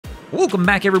Welcome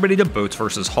back everybody to Boats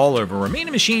vs. Haulover, where man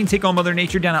and machine take on Mother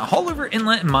Nature down at Haulover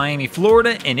Inlet in Miami,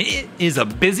 Florida, and it is a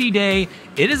busy day.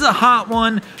 It is a hot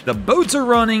one. The boats are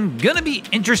running. Gonna be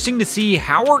interesting to see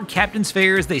how our captains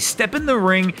fare as they step in the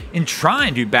ring and try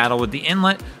and do battle with the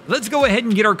inlet. Let's go ahead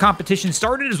and get our competition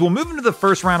started as we'll move into the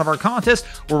first round of our contest,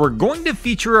 where we're going to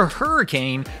feature a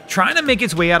hurricane trying to make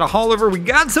its way out of Haulover. We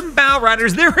got some bow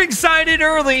riders. They're excited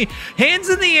early. Hands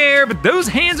in the air, but those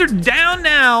hands are down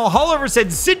now. Haulover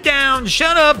said, sit down,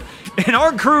 shut up. And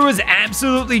our crew is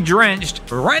absolutely drenched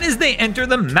right as they enter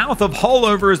the mouth of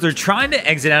Haulover as they're trying to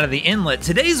exit out of the inlet.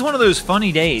 Today's one of those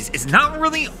funny days. It's not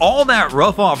really all that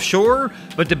rough offshore,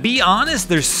 but to be honest,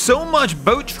 there's so much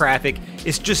boat traffic,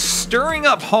 it's just stirring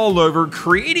up Haulover,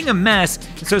 creating a mess.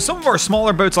 And so some of our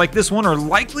smaller boats like this one are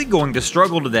likely going to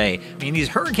struggle today. I mean, these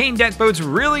hurricane deck boats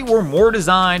really were more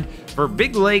designed for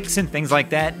big lakes and things like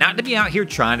that, not to be out here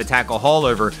trying to tackle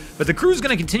Haulover. But the crew's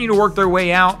gonna continue to work their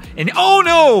way out, and oh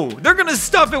no, they're gonna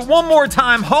stuff it one more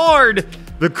time hard.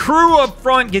 The crew up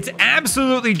front gets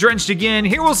absolutely drenched again.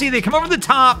 Here we'll see they come over the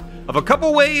top of a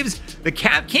couple waves. The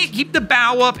cap can't keep the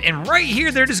bow up, and right here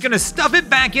they're just gonna stuff it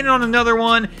back in on another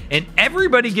one, and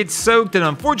everybody gets soaked. And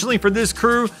unfortunately for this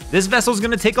crew, this vessel's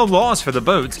gonna take a loss for the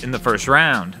boats in the first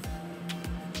round.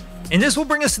 And this will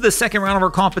bring us to the second round of our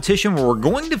competition, where we're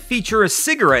going to feature a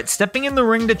cigarette stepping in the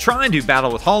ring to try and do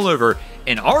battle with Haulover.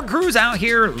 And our crew's out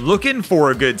here looking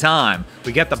for a good time.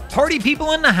 We got the party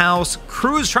people in the house,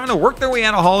 crews trying to work their way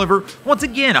out of Haulover. Once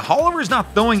again, Haulover's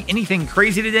not throwing anything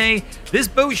crazy today. This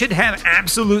boat should have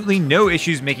absolutely no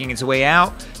issues making its way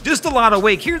out. Just a lot of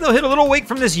wake. Here they'll hit a little wake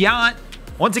from this yacht.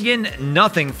 Once again,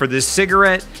 nothing for this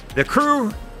cigarette. The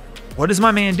crew, what is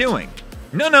my man doing?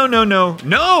 No,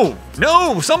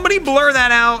 somebody blur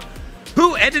that out.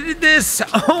 Who edited this?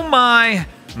 Oh my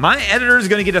editor's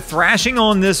gonna get a thrashing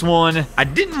on this one. I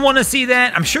didn't want to see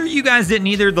that. I'm sure you guys didn't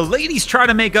either. The ladies try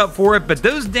to make up for it, but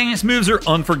those dance moves are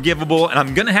unforgivable, and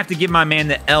I'm gonna have to give my man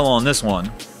the L on this one.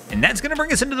 And that's gonna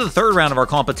bring us into the third round of our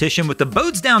competition with the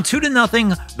boats down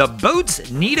 2-0. The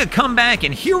boats need a comeback,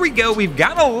 and here we go. We've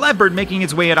got a leopard making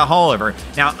its way out of Haulover.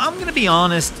 Now, I'm gonna be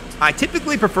honest, I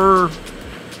typically prefer,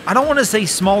 I don't want to say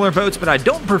smaller boats, but I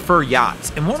don't prefer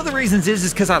yachts. And one of the reasons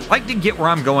is because I like to get where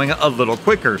I'm going a little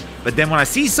quicker. But then when I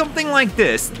see something like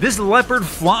this leopard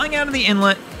flying out of the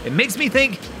inlet, it makes me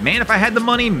think, man, if I had the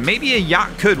money, maybe a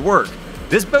yacht could work.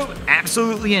 This boat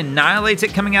absolutely annihilates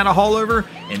it coming out of Haulover,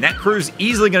 and that crew's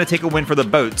easily going to take a win for the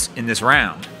boats in this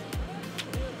round.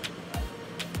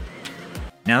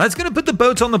 Now that's going to put the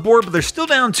boats on the board, but they're still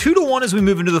down 2-1 as we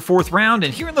move into the fourth round.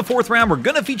 And here in the fourth round, we're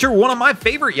going to feature one of my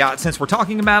favorite yachts since we're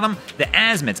talking about them, the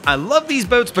Azimuths. I love these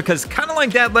boats because kind of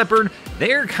like that leopard,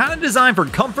 they're kind of designed for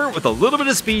comfort with a little bit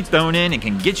of speed thrown in and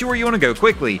can get you where you want to go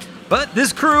quickly. But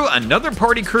this crew, another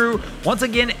party crew, once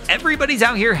again, everybody's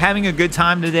out here having a good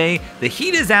time today. The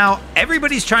heat is out.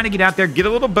 Everybody's trying to get out there, get a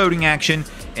little boating action,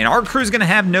 and our crew's going to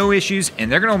have no issues,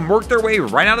 and they're going to work their way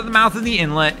right out of the mouth of the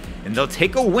inlet, and they'll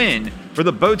take a win for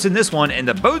the boats in this one. And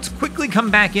the boats quickly come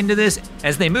back into this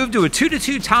as they move to a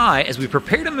 2-2 tie as we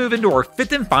prepare to move into our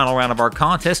fifth and final round of our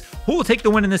contest. Who will take the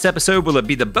win in this episode? Will it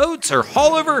be the boats or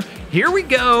Haulover? Here we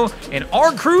go, and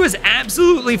our crew is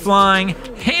absolutely flying,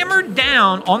 hammered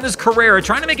down on this Carrera,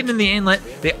 trying to make it in the inlet.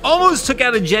 They almost took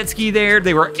out a jet ski there.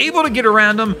 They were able to get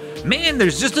around them. Man,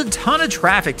 there's just a ton of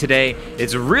traffic today.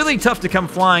 It's really tough to come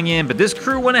flying in, but this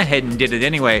crew went ahead and did it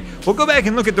anyway. We'll go back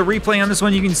and look at the replay on this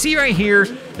one. You can see right here,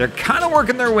 they're kind of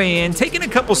working their way in, taking a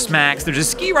couple smacks. There's a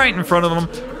ski right in front of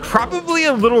them. Probably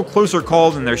a little closer call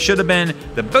than there should have been.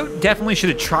 The boat definitely should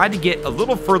have tried to get a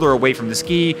little further away from the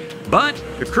ski, but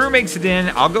the crew makes it in.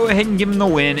 I'll go ahead and give them the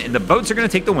win, and the boats are going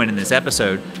to take the win in this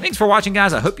episode. Thanks for watching,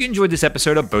 guys. I hope you enjoyed this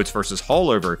episode of Boats vs.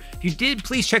 Haulover. If you did,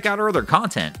 please check out our other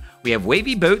content. We have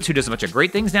Wavy Boats, who does a bunch of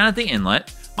great things down at the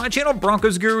inlet. My channel,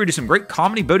 Broncos Guru, we do some great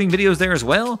comedy boating videos there as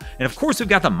well. And of course, we've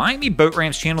got the Miami Boat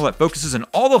Ramps channel that focuses on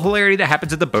all the hilarity that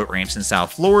happens at the boat ramps in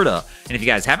South Florida. And if you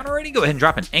guys haven't already, go ahead and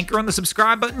drop an anchor on the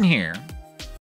subscribe button here.